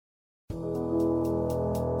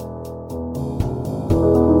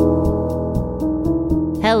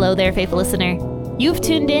Hello there, faithful listener. You've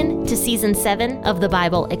tuned in to Season 7 of the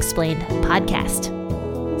Bible Explained podcast.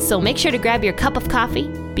 So make sure to grab your cup of coffee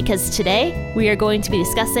because today we are going to be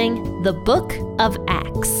discussing the book of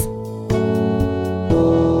Acts.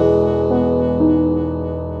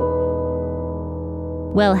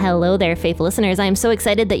 Well, hello there, faithful listeners. I am so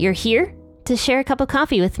excited that you're here to share a cup of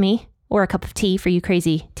coffee with me, or a cup of tea for you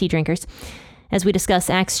crazy tea drinkers, as we discuss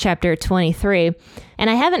Acts chapter 23. And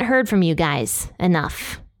I haven't heard from you guys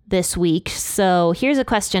enough this week, so here's a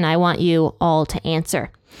question I want you all to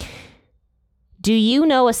answer. Do you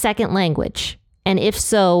know a second language? And if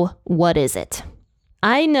so, what is it?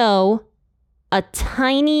 I know a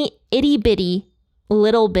tiny, itty-bitty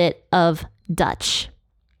little bit of Dutch.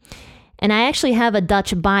 And I actually have a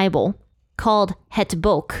Dutch Bible called Het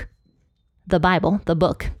Boek, the Bible, the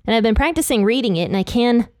book. And I've been practicing reading it, and I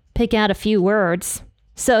can pick out a few words.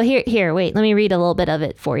 So here, wait, let me read a little bit of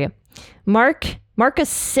it for you. Marcus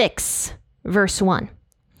 6, verse 1.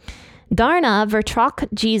 Daarna vertrok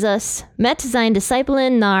Jesus met zijn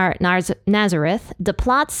discipelen naar Nazareth, de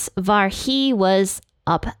plaats waar hij was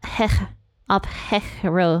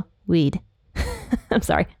opgegroeid. I'm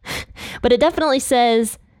sorry. But it definitely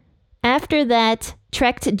says, after that,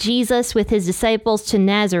 trekked Jesus with his disciples to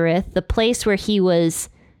Nazareth, the place where he was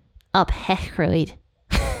opgegroeid.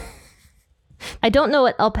 I don't know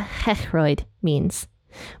what opgegroeid means,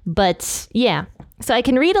 but yeah. So I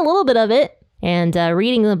can read a little bit of it, and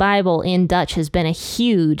reading the Bible in Dutch has been a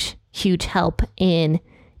huge, huge help in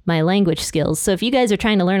my language skills. So if you guys are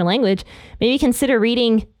trying to learn a language, maybe consider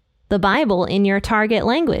reading the Bible in your target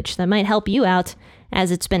language. That might help you out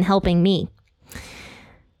as it's been helping me.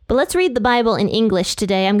 But let's read the Bible in English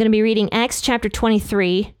today. I'm going to be reading Acts chapter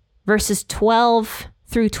 23, verses 12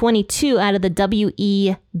 through 22 out of the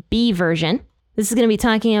WEB version. This is going to be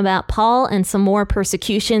talking about Paul and some more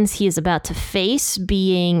persecutions he is about to face,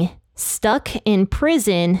 being stuck in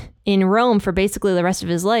prison in Rome for basically the rest of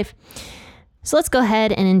his life. So let's go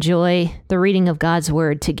ahead and enjoy the reading of God's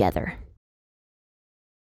word together.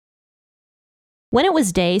 When it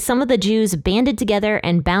was day, some of the Jews banded together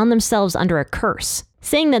and bound themselves under a curse,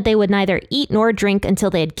 saying that they would neither eat nor drink until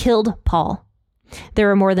they had killed Paul. There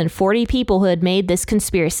were more than 40 people who had made this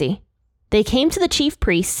conspiracy. They came to the chief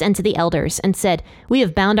priests and to the elders and said, "We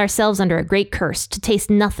have bound ourselves under a great curse to taste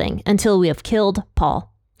nothing until we have killed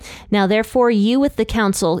Paul. Now therefore you with the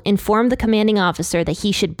council inform the commanding officer that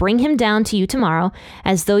he should bring him down to you tomorrow,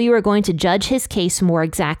 as though you are going to judge his case more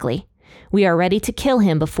exactly. We are ready to kill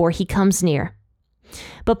him before he comes near."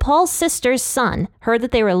 But Paul's sister's son heard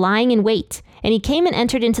that they were lying in wait, and he came and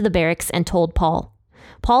entered into the barracks and told Paul.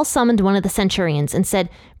 Paul summoned one of the centurions and said,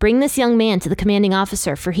 "Bring this young man to the commanding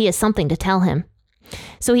officer, for he has something to tell him."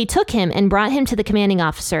 So he took him and brought him to the commanding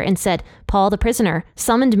officer and said, "Paul, the prisoner,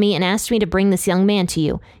 summoned me and asked me to bring this young man to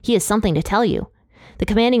you. He has something to tell you." The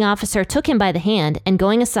commanding officer took him by the hand and,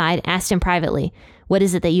 going aside, asked him privately, "What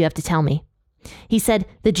is it that you have to tell me?" He said,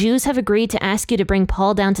 "The Jews have agreed to ask you to bring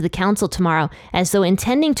Paul down to the council tomorrow, as though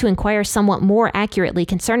intending to inquire somewhat more accurately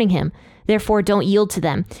concerning him. Therefore don't yield to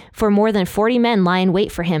them, for more than 40 men lie in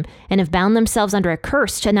wait for him, and have bound themselves under a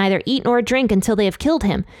curse to neither eat nor drink until they have killed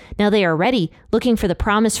him. Now they are ready, looking for the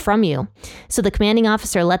promise from you." So the commanding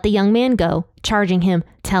officer let the young man go, charging him,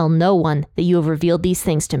 "Tell no one that you have revealed these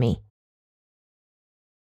things to me."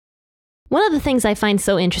 One of the things I find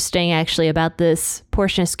so interesting, actually, about this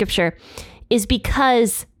portion of scripture is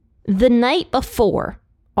because the night before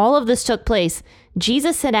all of this took place,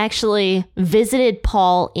 Jesus had actually visited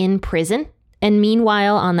Paul in prison. And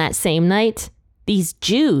meanwhile, on that same night, these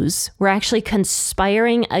Jews were actually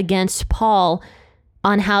conspiring against Paul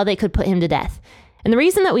on how they could put him to death. And the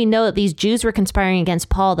reason that we know that these Jews were conspiring against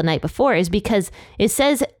Paul the night before is because it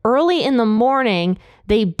says early in the morning,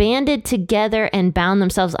 they banded together and bound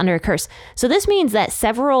themselves under a curse. So this means that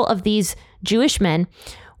several of these Jewish men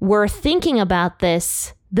were thinking about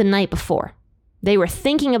this the night before. They were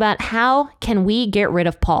thinking about, how can we get rid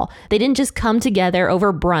of Paul? They didn't just come together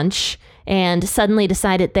over brunch and suddenly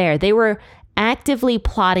decide it there. They were actively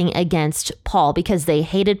plotting against Paul because they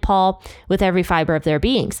hated Paul with every fiber of their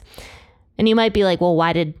beings. And you might be like, well,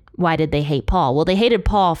 why did they hate Paul? Well, they hated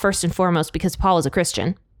Paul first and foremost because Paul was a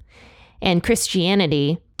Christian. And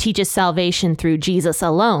Christianity teaches salvation through Jesus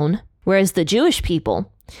alone, whereas the Jewish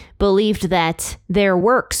people believed that their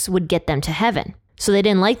works would get them to heaven. So they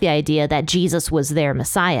didn't like the idea that Jesus was their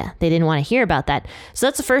Messiah. They didn't want to hear about that. So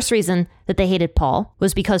that's the first reason that they hated Paul,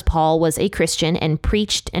 was because Paul was a Christian and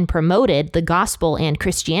preached and promoted the gospel and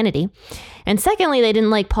Christianity. And secondly, they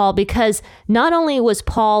didn't like Paul because not only was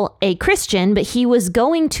Paul a Christian, but he was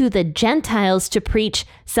going to the Gentiles to preach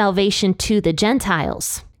salvation to the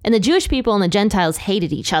Gentiles. And the Jewish people and the Gentiles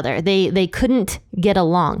hated each other. They couldn't get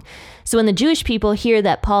along. So when the Jewish people hear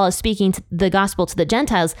that Paul is speaking the gospel to the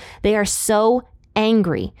Gentiles, they are so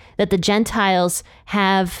angry that the Gentiles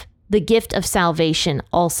have the gift of salvation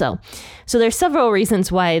also. So there's several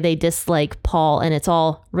reasons why they dislike Paul, and it's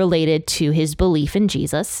all related to his belief in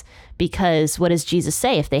Jesus. Because what does Jesus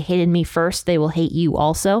say? If they hated me first, they will hate you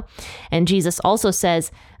also. And Jesus also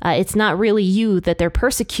says, it's not really you that they're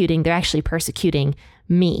persecuting, they're actually persecuting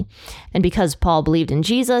me. And because Paul believed in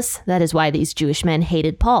Jesus, that is why these Jewish men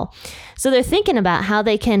hated Paul. So they're thinking about how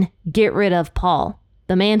they can get rid of Paul,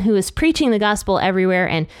 the man who is preaching the gospel everywhere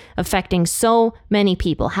and affecting so many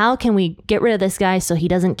people. How can we get rid of this guy so he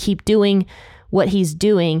doesn't keep doing what he's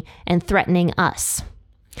doing and threatening us?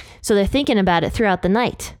 So they're thinking about it throughout the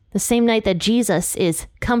night. The same night that Jesus is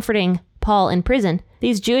comforting Paul in prison,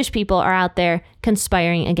 these Jewish people are out there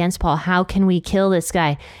conspiring against Paul. How can we kill this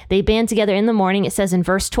guy? They band together in the morning, it says in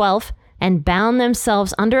verse 12, and bound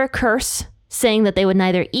themselves under a curse, saying that they would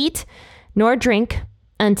neither eat nor drink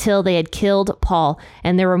until they had killed Paul.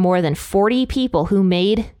 And there were more than 40 people who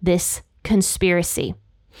made this conspiracy.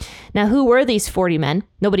 Now, who were these 40 men?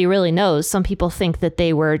 Nobody really knows. Some people think that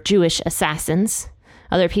they were Jewish assassins.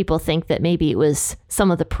 Other people think that maybe it was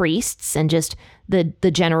some of the priests and just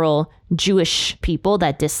the general Jewish people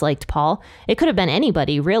that disliked Paul. It could have been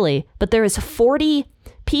anybody, really. But there was 40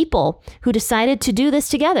 people who decided to do this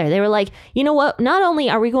together. They were like, you know what? Not only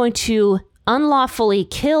are we going to unlawfully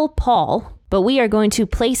kill Paul, but we are going to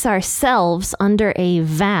place ourselves under a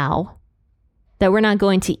vow that we're not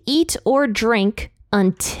going to eat or drink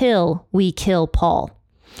until we kill Paul.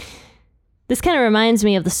 This kind of reminds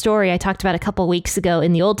me of the story I talked about a couple weeks ago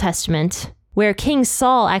in the Old Testament, where King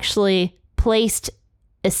Saul actually placed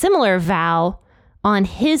a similar vow on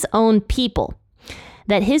his own people,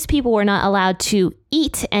 that his people were not allowed to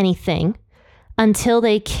eat anything until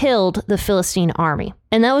they killed the Philistine army.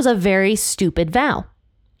 And that was a very stupid vow.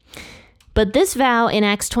 But this vow in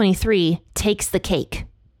Acts 23 takes the cake,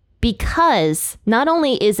 because not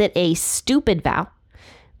only is it a stupid vow,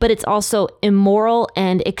 but it's also immoral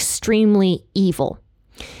and extremely evil.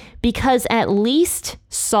 Because at least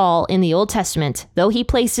Saul in the Old Testament, though he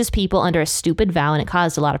placed his people under a stupid vow and it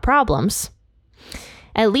caused a lot of problems,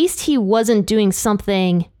 at least he wasn't doing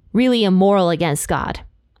something really immoral against God,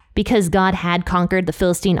 because God had conquered the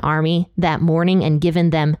Philistine army that morning and given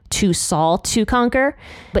them to Saul to conquer.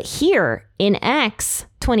 But here in Acts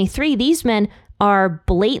 23, these men are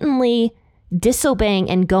blatantly disobeying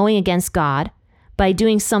and going against God by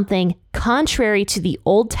doing something contrary to the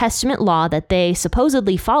Old Testament law that they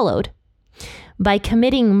supposedly followed, by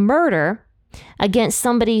committing murder against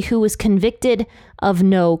somebody who was convicted of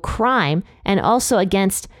no crime, and also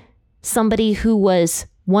against somebody who was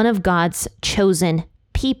one of God's chosen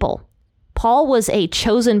people. Paul was a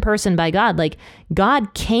chosen person by God. Like,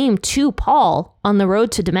 God came to Paul on the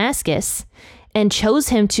road to Damascus and chose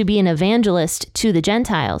him to be an evangelist to the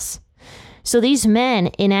Gentiles. So these men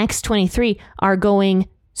in Acts 23 are going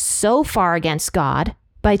so far against God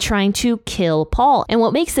by trying to kill Paul. And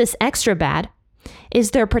what makes this extra bad is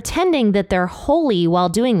they're pretending that they're holy while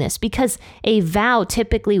doing this, because a vow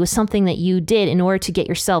typically was something that you did in order to get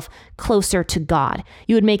yourself closer to God.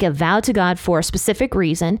 You would make a vow to God for a specific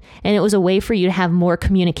reason, and it was a way for you to have more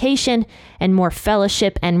communication and more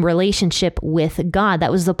fellowship and relationship with God.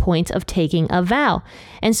 That was the point of taking a vow.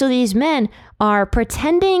 And so these men are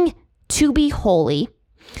pretending to be holy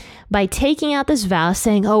by taking out this vow,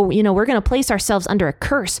 saying, oh, we're going to place ourselves under a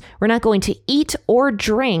curse. We're not going to eat or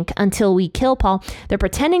drink until we kill Paul. They're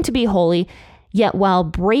pretending to be holy, yet while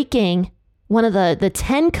breaking one of the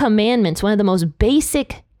 10 commandments, one of the most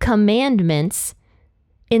basic commandments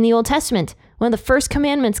in the Old Testament, one of the first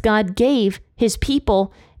commandments God gave his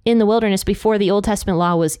people in the wilderness before the Old Testament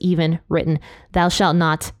law was even written. Thou shalt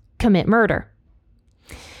not commit murder.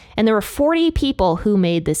 And there were 40 people who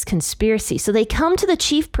made this conspiracy. So they come to the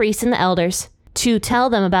chief priests and the elders to tell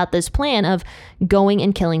them about this plan of going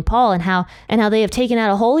and killing Paul, and how they have taken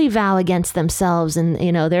out a holy vow against themselves, and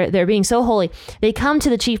they're being so holy. They come to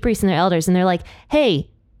the chief priests and their elders and they're like,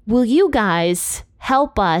 "Hey, will you guys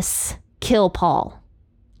help us kill Paul?"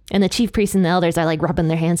 And the chief priests and the elders are like rubbing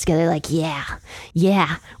their hands together, like,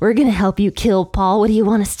 yeah, we're going to help you kill Paul. What do you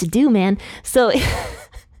want us to do, man? So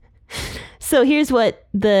here's what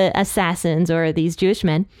the assassins, or these Jewish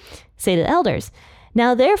men, say to the elders.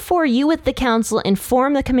 Now, therefore, you with the council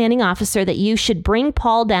inform the commanding officer that you should bring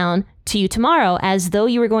Paul down to you tomorrow, as though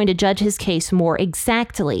you were going to judge his case more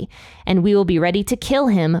exactly, and we will be ready to kill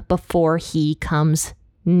him before he comes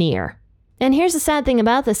near. And here's the sad thing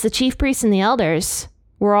about this. The chief priests and the elders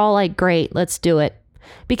were all like, great, let's do it.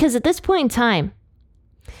 Because at this point in time,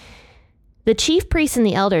 The chief priests and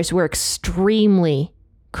the elders were extremely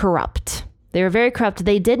corrupt. They were very corrupt.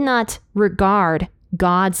 They did not regard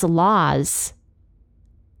God's laws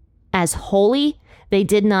as holy. They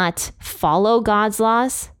did not follow God's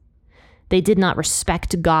laws. They did not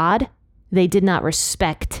respect God. They did not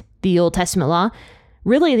respect the Old Testament law.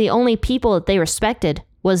 Really, the only people that they respected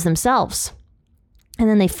was themselves. And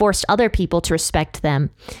then they forced other people to respect them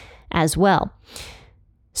as well.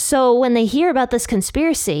 So when they hear about this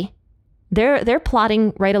conspiracy, they're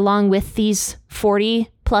plotting right along with these 40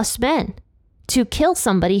 plus men to kill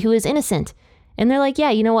somebody who is innocent. And they're like,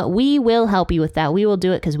 yeah, you know what? We will help you with that. We will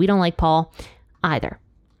do it because we don't like Paul either.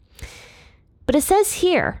 But it says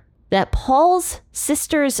here that Paul's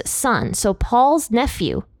sister's son, so Paul's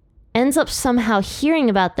nephew, ends up somehow hearing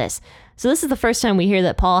about this. So this is the first time we hear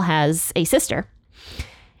that Paul has a sister.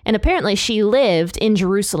 And apparently she lived in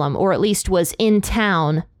Jerusalem, or at least was in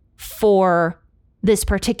town for this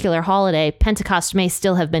particular holiday. Pentecost may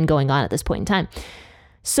still have been going on at this point in time.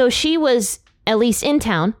 So she was at least in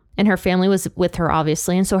town, and her family was with her,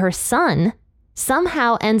 obviously. And so her son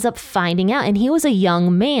somehow ends up finding out, and he was a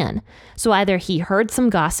young man. So either he heard some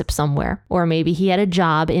gossip somewhere, or maybe he had a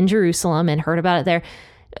job in Jerusalem and heard about it there.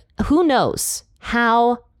 Who knows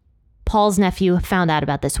how Paul's nephew found out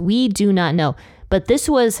about this? We do not know. But this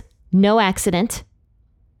was no accident.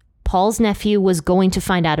 Paul's nephew was going to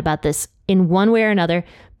find out about this in one way or another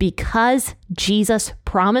because Jesus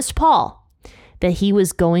promised Paul that he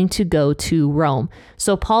was going to go to Rome.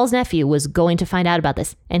 So Paul's nephew was going to find out about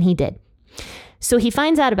this, and he did. So he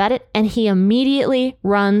finds out about it, and he immediately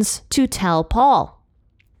runs to tell Paul.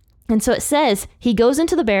 And so it says he goes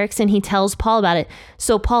into the barracks and he tells Paul about it.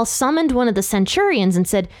 So Paul summoned one of the centurions and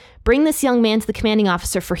said, "Bring this young man to the commanding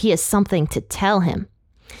officer, for he has something to tell him."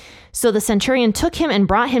 So the centurion took him and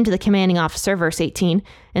brought him to the commanding officer, verse 18,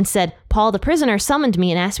 and said, "Paul the prisoner summoned me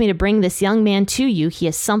and asked me to bring this young man to you. He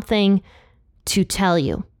has something to tell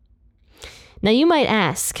you." Now you might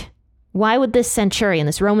ask, why would this centurion,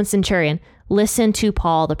 this Roman centurion, listen to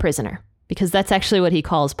Paul the prisoner? Because that's actually what he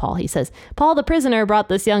calls Paul. He says, "Paul the prisoner brought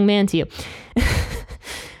this young man to you."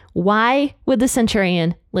 Why would the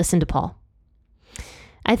centurion listen to Paul?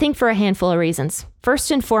 I think for a handful of reasons.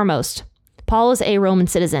 First and foremost, Paul is a Roman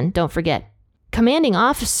citizen, don't forget. Commanding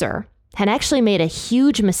officer had actually made a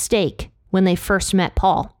huge mistake when they first met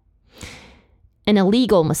Paul. An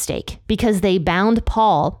illegal mistake, because they bound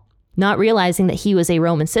Paul, not realizing that he was a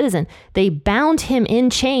Roman citizen. They bound him in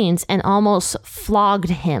chains and almost flogged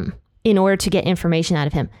him in order to get information out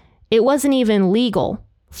of him. It wasn't even legal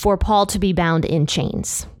for Paul to be bound in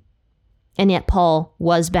chains. And yet Paul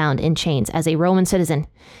was bound in chains as a Roman citizen.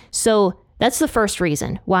 So that's the first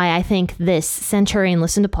reason why I think this centurion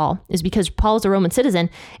listened to Paul, is because Paul was a Roman citizen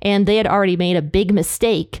and they had already made a big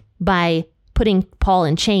mistake by putting Paul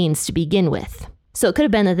in chains to begin with. So it could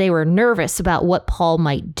have been that they were nervous about what Paul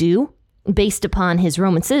might do based upon his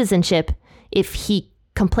Roman citizenship. If he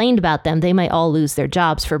complained about them, they might all lose their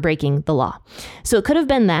jobs for breaking the law. So it could have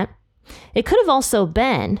been that. It could have also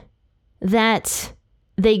been that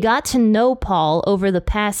they got to know Paul over the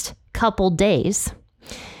past couple days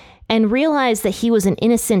and realized that he was an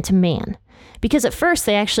innocent man. Because at first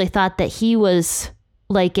they actually thought that he was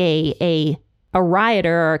like a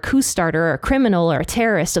rioter or a coup starter or a criminal or a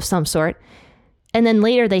terrorist of some sort. And then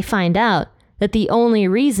later they find out that the only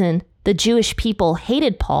reason the Jewish people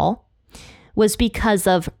hated Paul was because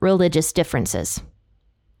of religious differences.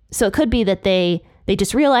 So it could be that they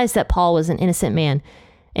just realized that Paul was an innocent man,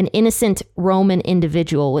 an innocent Roman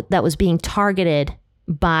individual that was being targeted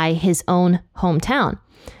by his own hometown.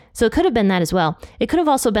 So it could have been that as well. It could have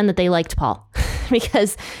also been that they liked Paul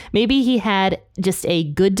because maybe he had just a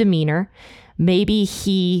good demeanor. Maybe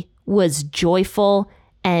he was joyful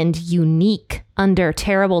and unique under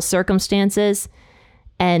terrible circumstances,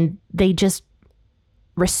 and they just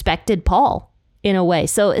respected Paul in a way.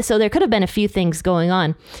 So there could have been a few things going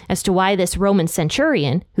on as to why this Roman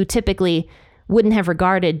centurion, who typically wouldn't have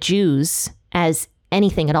regarded Jews as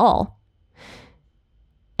anything at all,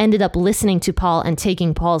 ended up listening to Paul and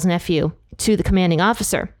taking Paul's nephew to the commanding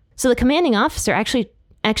officer. So the commanding officer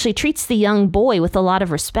actually treats the young boy with a lot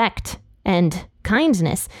of respect and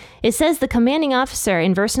kindness. It says the commanding officer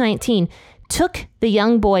in verse 19 took the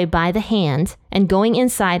young boy by the hand and going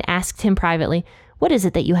inside asked him privately, "What is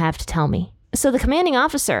it that you have to tell me?" So the commanding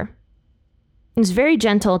officer was very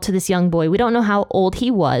gentle to this young boy. We don't know how old he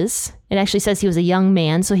was. It actually says he was a young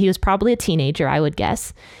man, so he was probably a teenager, I would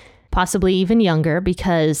guess. Possibly even younger,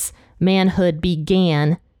 because manhood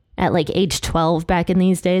began at like age 12 back in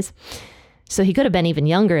these days. So he could have been even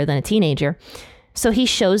younger than a teenager. So he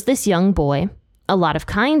shows this young boy a lot of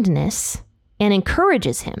kindness and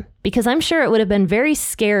encourages him. because I'm sure it would have been very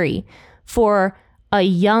scary for a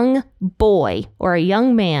young boy or a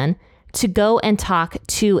young man to go and talk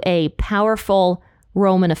to a powerful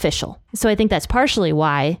Roman official. So I think that's partially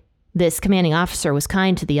why this commanding officer was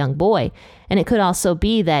kind to the young boy. And it could also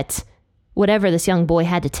be that whatever this young boy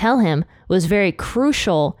had to tell him was very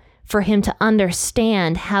crucial for him to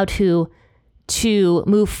understand how to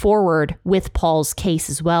move forward with Paul's case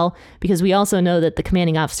as well, because we also know that the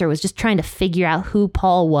commanding officer was just trying to figure out who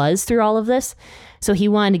Paul was through all of this. So he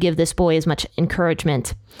wanted to give this boy as much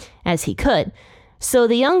encouragement as he could. So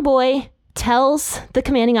the young boy tells the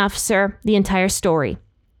commanding officer the entire story.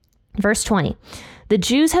 Verse 20, the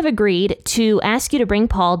Jews have agreed to ask you to bring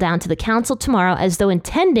Paul down to the council tomorrow as though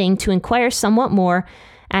intending to inquire somewhat more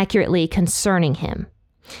accurately concerning him.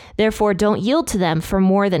 Therefore, don't yield to them, for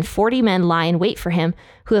more than 40 men lie in wait for him,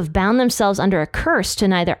 who have bound themselves under a curse to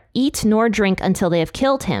neither eat nor drink until they have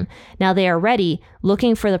killed him. Now they are ready,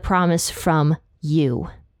 looking for the promise from you.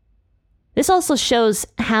 This also shows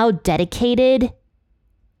how dedicated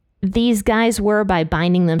these guys were by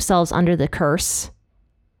binding themselves under the curse.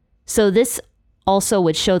 So this also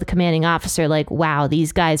would show the commanding officer, like, wow,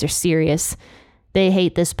 these guys are serious. They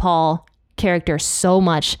hate this Paul character so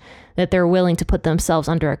much that they're willing to put themselves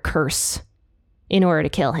under a curse in order to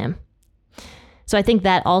kill him. So I think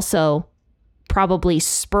that also probably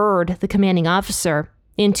spurred the commanding officer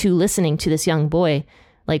into listening to this young boy.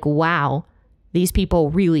 Like, wow, these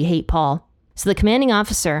people really hate Paul. So the commanding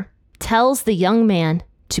officer tells the young man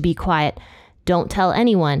to be quiet. Don't tell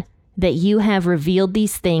anyone that you have revealed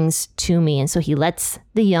these things to me. And so he lets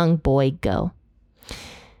the young boy go.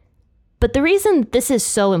 But the reason this is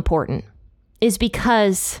so important is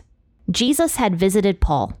because Jesus had visited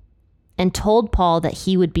Paul and told Paul that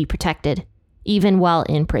he would be protected even while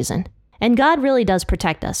in prison. And God really does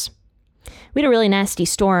protect us. We had a really nasty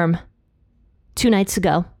storm 2 nights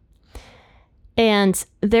ago, and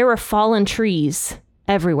there were fallen trees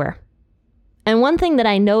everywhere. And one thing that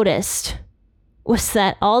I noticed was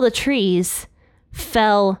that all the trees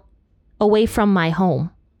fell away from my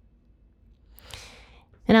home.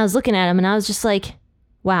 And I was looking at them and I was just like,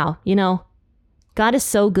 wow, God is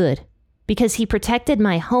so good, because he protected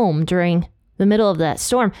my home during the middle of that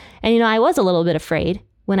storm. And, I was a little bit afraid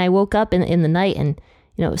when I woke up in the night and,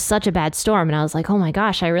 it was such a bad storm. And I was like, oh my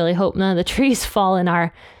gosh, I really hope none of the trees fall in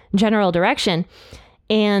our general direction.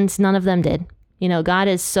 And none of them did. God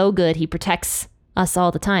is so good. He protects us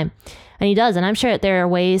all the time. And he does. And I'm sure that there are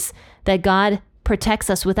ways that God protects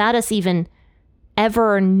us without us even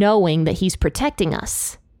ever knowing that he's protecting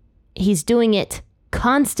us. He's doing it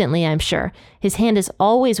constantly, I'm sure. His hand is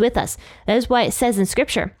always with us. That is why it says in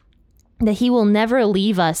Scripture that he will never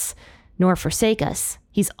leave us nor forsake us.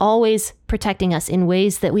 He's always protecting us in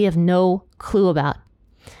ways that we have no clue about.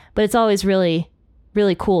 But it's always really,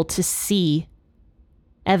 really cool to see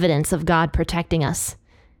evidence of God protecting us,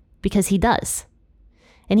 because he does.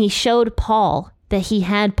 And he showed Paul that he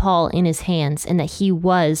had Paul in his hands and that he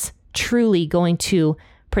was truly going to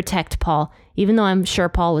protect Paul. Even though I'm sure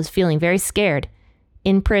Paul was feeling very scared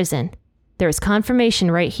in prison, there was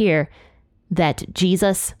confirmation right here that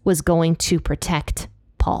Jesus was going to protect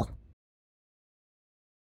Paul.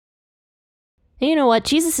 And you know what?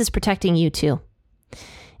 Jesus is protecting you too.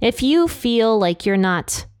 If you feel like you're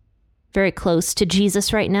not very close to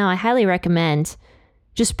Jesus right now, I highly recommend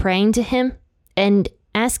just praying to him and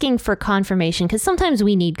asking for confirmation, because sometimes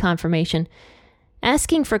we need confirmation.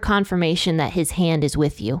 Asking for confirmation that his hand is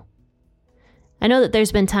with you. I know that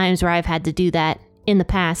there's been times where I've had to do that in the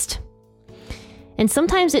past. And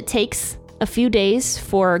sometimes it takes a few days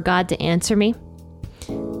for God to answer me.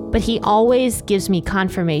 But he always gives me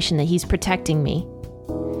confirmation that he's protecting me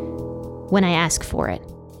when I ask for it.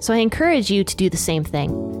 So I encourage you to do the same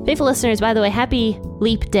thing. Faithful listeners, by the way, happy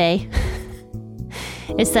Leap Day.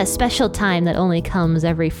 It's that special time that only comes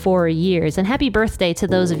every 4 years. And happy birthday to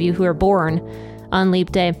those of you who are born on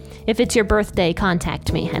Leap Day. If it's your birthday,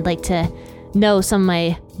 contact me. I'd like to know some of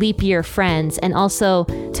my leap year friends, and also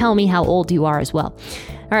tell me how old you are as well.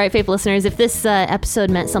 All right, faithful listeners, if this episode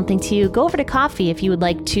meant something to you, go over to Ko-fi if you would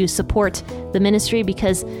like to support the ministry,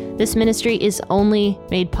 because this ministry is only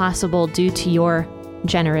made possible due to your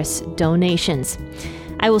generous donations.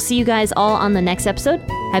 I will see you guys all on the next episode.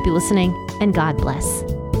 Happy listening, and God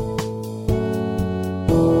bless.